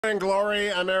And glory,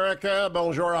 America.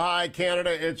 Bonjour, hi,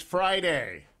 Canada. It's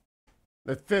Friday,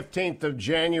 the 15th of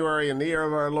January in the year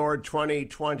of our Lord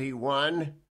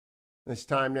 2021. This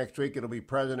time next week, it'll be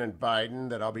President Biden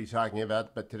that I'll be talking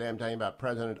about, but today I'm talking about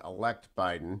President-elect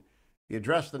Biden. He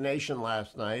addressed the nation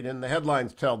last night, and the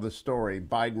headlines tell the story.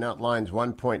 Biden outlines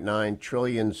 $1.9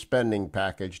 trillion spending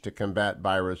package to combat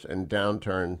virus and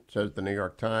downturn, says the New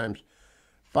York Times.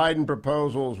 Biden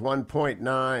proposes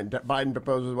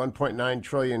 1.9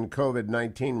 trillion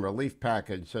COVID-19 relief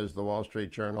package, says the Wall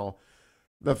Street Journal.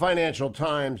 The Financial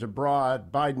Times abroad,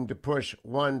 Biden to push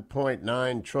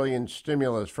 1.9 trillion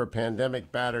stimulus for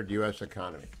pandemic battered U.S.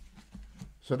 economy.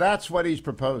 So that's what he's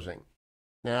proposing.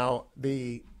 Now,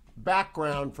 the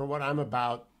background for what I'm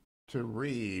about to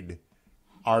read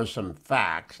are some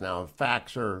facts. Now,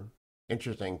 facts are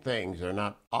interesting things. They're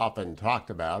not often talked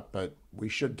about, but we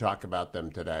should talk about them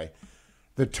today.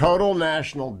 The total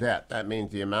national debt, that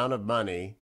means the amount of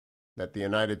money that the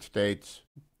United States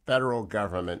federal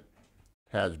government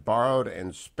has borrowed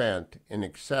and spent in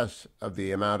excess of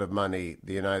the amount of money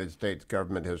the United States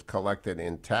government has collected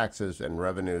in taxes and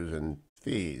revenues and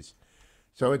fees.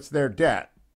 So it's their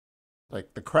debt,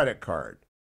 like the credit card,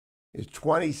 is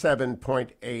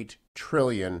 $27.8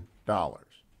 trillion. All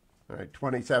right,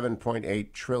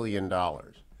 $27.8 trillion.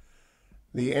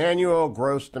 The annual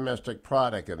gross domestic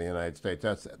product of the United States,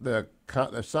 that's the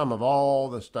sum of all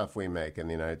the stuff we make in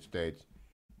the United States,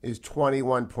 is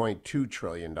 $21.2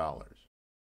 trillion.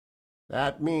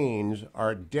 That means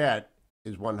our debt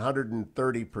is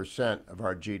 130% of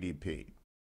our GDP.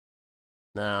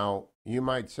 Now, you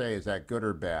might say, is that good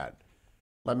or bad?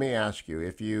 Let me ask you,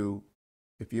 if you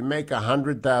make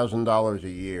 $100,000 a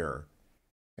year,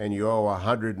 and you owe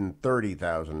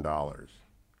 $130,000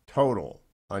 total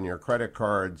on your credit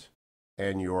cards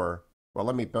and your, well,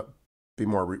 let me be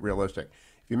more realistic.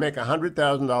 If you make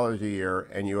 $100,000 a year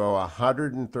and you owe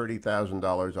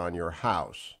 $130,000 on your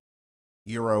house,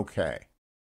 you're okay.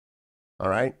 All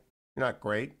right? You're not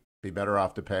great. Be better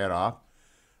off to pay it off.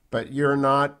 But you're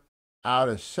not out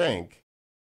of sync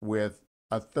with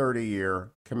a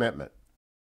 30-year commitment.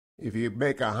 If you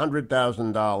make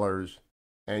 $100,000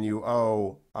 and you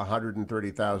owe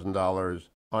 $130,000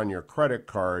 on your credit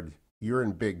card, you're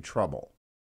in big trouble.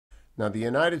 Now, the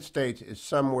United States is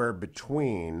somewhere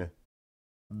between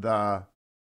the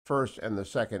first and the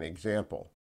second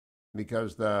example,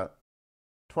 because the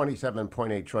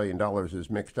 $27.8 trillion is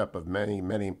mixed up of many,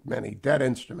 many, many debt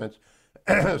instruments,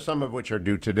 some of which are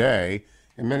due today,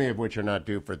 and many of which are not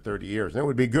due for 30 years. And it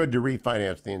would be good to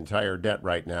refinance the entire debt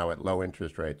right now at low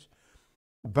interest rates.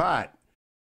 But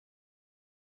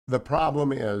the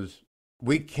problem is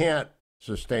we can't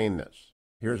sustain this.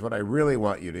 Here's what I really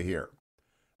want you to hear.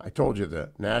 I told you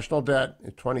the national debt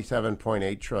is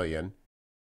 $27.8 trillion.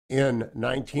 In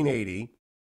 1980,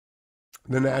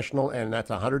 the national, and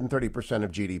that's 130%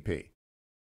 of GDP.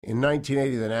 In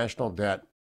 1980, the national debt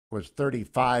was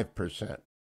 35%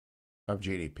 of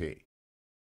GDP.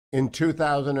 In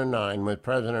 2009, when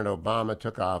President Obama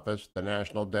took office, the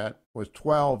national debt was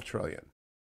 $12 trillion.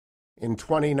 In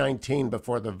 2019,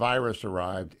 before the virus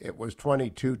arrived, it was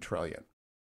 $22 trillion.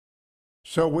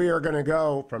 So we are going to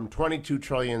go from $22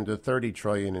 trillion to $30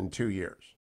 trillion in 2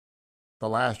 years. The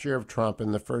last year of Trump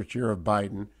and the first year of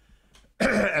Biden.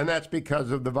 And that's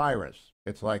because of the virus.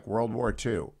 It's like World War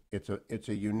II. It's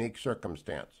a unique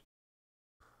circumstance.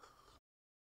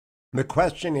 The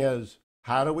question is,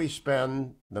 how do we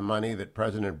spend the money that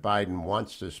President Biden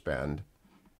wants to spend,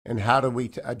 and how do we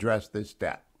address this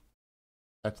debt?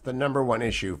 That's the number one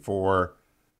issue for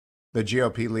the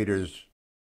GOP leaders,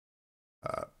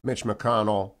 Mitch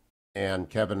McConnell and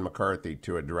Kevin McCarthy,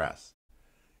 to address.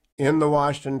 In the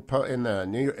Wall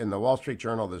Street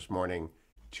Journal this morning,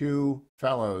 two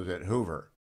fellows at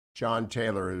Hoover, John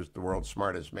Taylor, who's the world's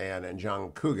smartest man, and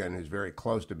John Coogan, who's very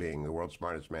close to being the world's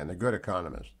smartest man, they're good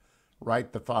economists,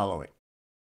 write the following.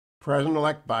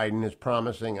 President-elect Biden is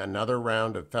promising another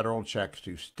round of federal checks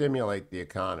to stimulate the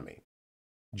economy.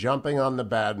 Jumping on the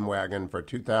bandwagon for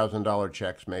 $2,000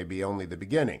 checks may be only the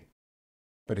beginning,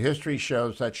 but history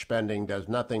shows such spending does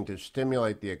nothing to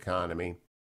stimulate the economy.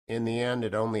 In the end,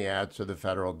 it only adds to the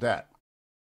federal debt.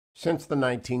 Since the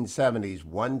 1970s,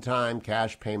 one-time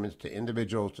cash payments to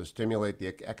individuals to stimulate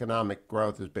the economic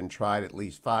growth has been tried at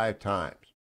least 5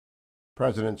 times.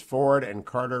 Presidents Ford and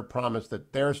Carter promised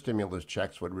that their stimulus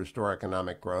checks would restore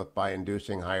economic growth by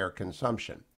inducing higher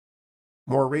consumption.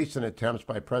 More recent attempts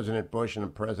by President Bush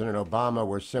and President Obama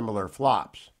were similar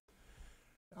flops.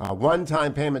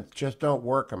 One-time payments just don't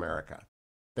work, America.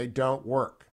 They don't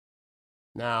work.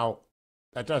 Now,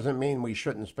 that doesn't mean we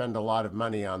shouldn't spend a lot of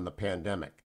money on the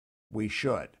pandemic. We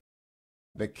should.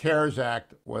 The CARES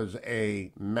Act was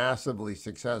a massively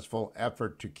successful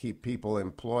effort to keep people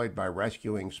employed by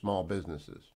rescuing small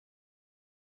businesses.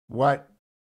 What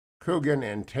Coogan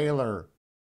and Taylor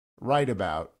write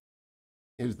about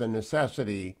is the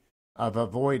necessity of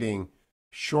avoiding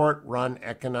short-run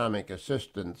economic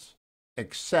assistance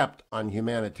except on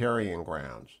humanitarian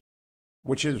grounds,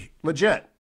 which is legit.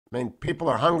 I mean, people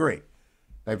are hungry.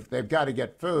 They've got to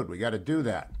get food. We got to do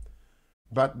that.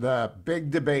 But the big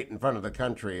debate in front of the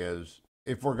country is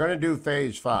if we're going to do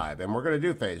phase 5, and we're going to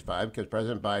do phase 5 because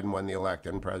President Biden won the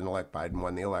election, President-elect Biden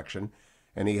won the election,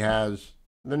 and he has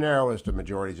the narrowest of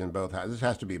majorities in both houses. This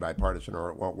has to be bipartisan or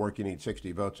it won't work. You need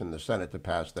 60 votes in the Senate to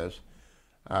pass this.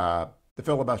 The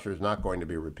filibuster is not going to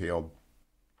be repealed.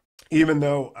 Even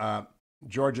though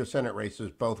Georgia Senate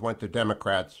races both went to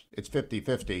Democrats, it's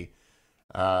 50-50.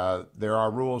 There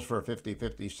are rules for a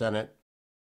 50-50 Senate.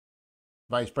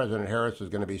 Vice President Harris is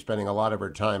going to be spending a lot of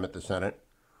her time at the Senate.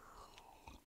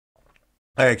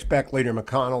 I expect Leader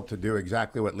McConnell to do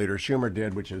exactly what Leader Schumer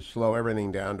did, which is slow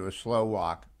everything down to a slow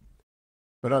walk.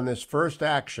 But on this first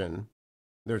action,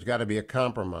 there's got to be a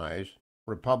compromise.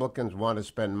 Republicans want to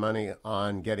spend money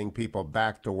on getting people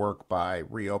back to work by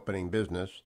reopening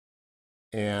business.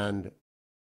 And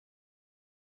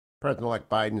President-elect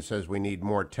Biden says we need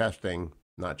more testing.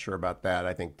 Not sure about that.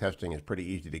 I think testing is pretty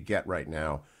easy to get right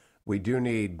now. We do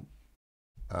need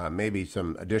maybe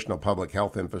some additional public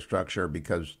health infrastructure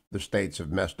because the states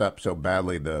have messed up so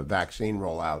badly the vaccine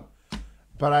rollout.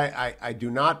 But I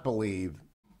do not believe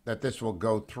that this will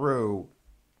go through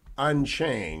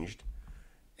unchanged,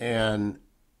 and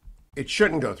it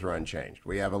shouldn't go through unchanged.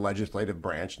 We have a legislative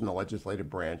branch, and the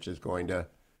legislative branch is going to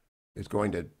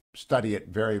study it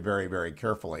very, very, very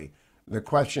carefully. The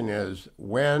question is,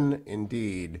 when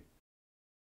indeed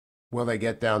will they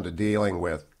get down to dealing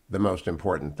with the most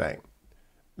important thing?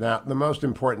 Now, the most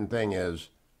important thing is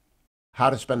how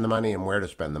to spend the money and where to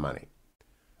spend the money.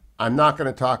 I'm not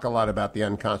going to talk a lot about the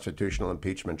unconstitutional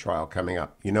impeachment trial coming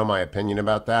up. You know my opinion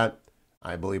about that.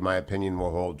 I believe my opinion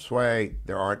will hold sway.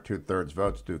 There aren't 2/3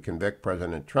 votes to convict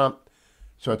President Trump.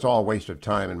 So it's all a waste of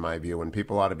time, in my view, and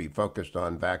people ought to be focused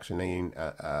on getting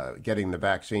the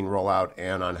vaccine rollout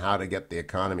and on how to get the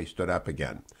economy stood up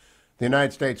again. The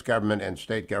United States government and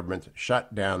state governments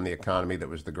shut down the economy that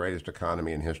was the greatest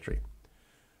economy in history.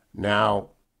 Now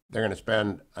they're going to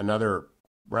spend another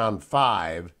round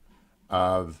 5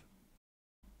 of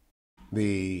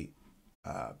the,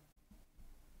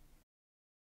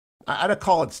 I'd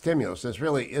call it stimulus. This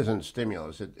really isn't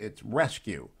stimulus. It's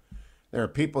rescue. There are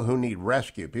people who need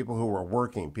rescue, people who are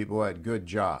working, people who had good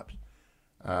jobs.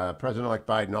 President-elect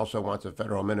Biden also wants a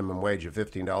federal minimum wage of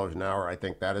 $15 an hour. I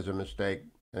think that is a mistake.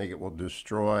 I think it will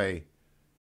destroy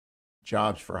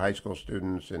jobs for high school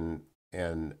students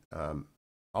and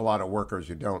a lot of workers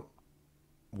who don't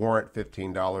warrant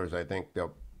 $15. I think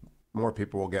more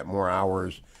people will get more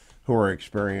hours who are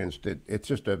experienced. It's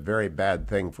just a very bad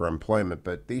thing for employment.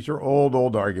 But these are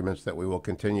old arguments that we will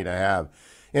continue to have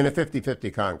in a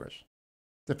 50-50 Congress.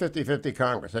 It's a 50-50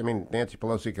 Congress. I mean, Nancy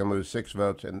Pelosi can lose 6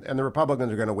 votes, and the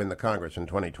Republicans are going to win the Congress in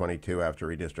 2022 after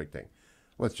redistricting.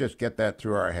 Let's just get that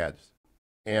through our heads.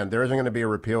 And there isn't going to be a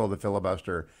repeal of the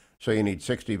filibuster, so you need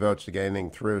 60 votes to get anything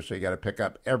through, so you got to pick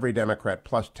up every Democrat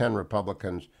plus 10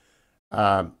 Republicans.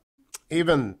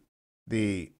 Even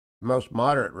the most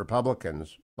moderate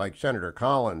Republicans, like Senator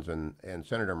Collins and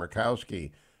Senator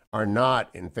Murkowski, are not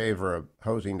in favor of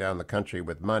hosing down the country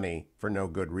with money for no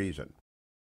good reason.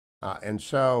 And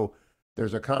so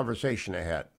there's a conversation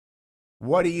ahead.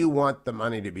 What do you want the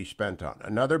money to be spent on?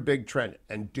 Another big trend.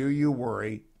 And do you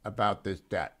worry about this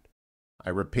debt? I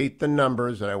repeat the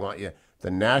numbers that I want you.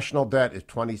 The national debt is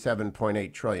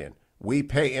 $27.8 trillion. We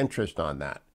pay interest on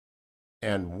that.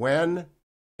 And when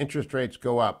interest rates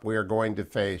go up, we are going to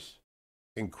face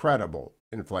incredible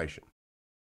inflation.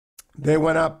 They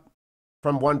went up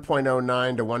from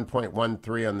 1.09 to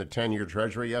 1.13 on the 10-year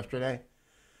Treasury yesterday.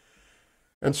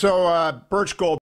 And so Birch Gold